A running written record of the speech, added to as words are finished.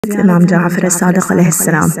IMAM JAFAR al-SADIQ alayhi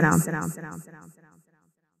salam.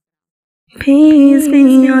 Peace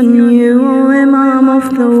be on you, O Imam of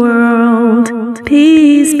the world.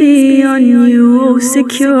 Peace be on you, O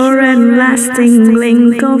secure and lasting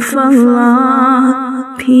link of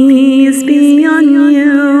Allah. Peace be on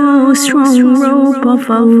you, O strong rope of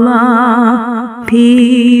Allah.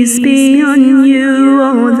 Peace be on you,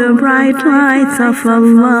 O the bright lights of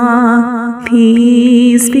Allah.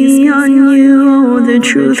 Peace be on you, O the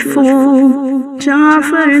truthful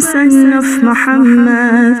Jafar, son of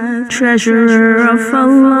Muhammad, treasurer of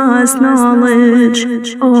Allah's knowledge,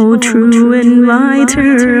 O true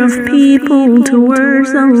inviter of people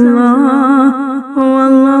towards Allah. O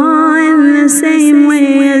Allah, in the same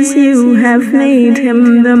way as you have made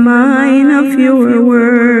him the mine of your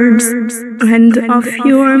words and of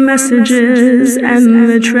your messages and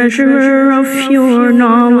the treasurer of your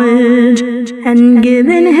knowledge, and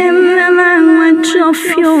given him the language of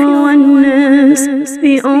your oneness,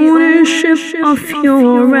 the ownership of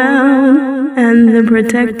your realm, and the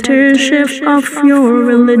protectorship of your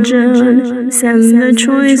religion, send the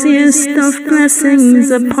choicest of blessings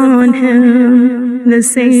upon him, the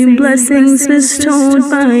same blessings bestowed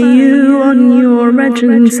by you on your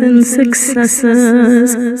regents and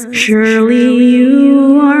successors. Surely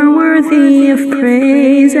you are worthy of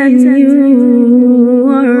praise, and you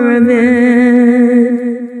are there.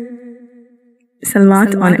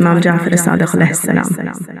 SALWAT on IMAM JAFAR al-SADIQ alayhi salam.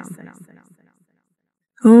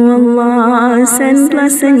 O Allah, send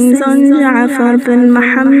blessings on Ja'far bin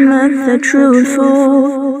Muhammad, the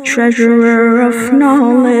truthful, treasurer of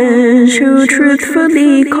knowledge, who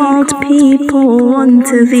truthfully called people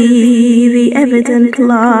unto thee, the evident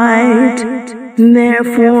light.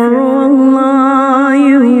 Therefore, O Allah,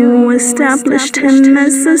 you established him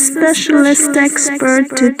as a specialist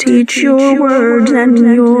expert to teach your words and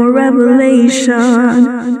your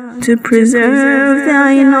revelation, to preserve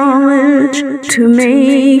thy knowledge, to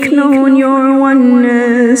make known your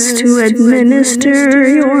oneness, to administer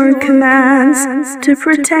your commands, to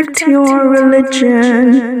protect your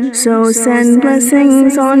religion. So send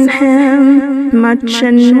blessings on him, much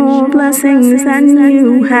and more blessings than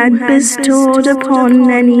you had bestowed upon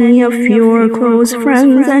any of your close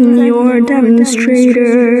friends and your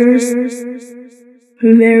demonstrators.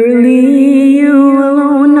 Verily, you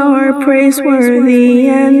alone are praiseworthy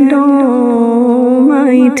and almighty.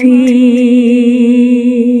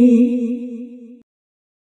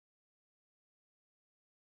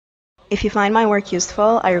 If you find my work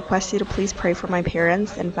useful, I request you to please pray for my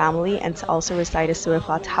parents and family, and to also recite a Surah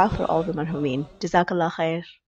Fatiha for all the marhumin. Jazakallah khair.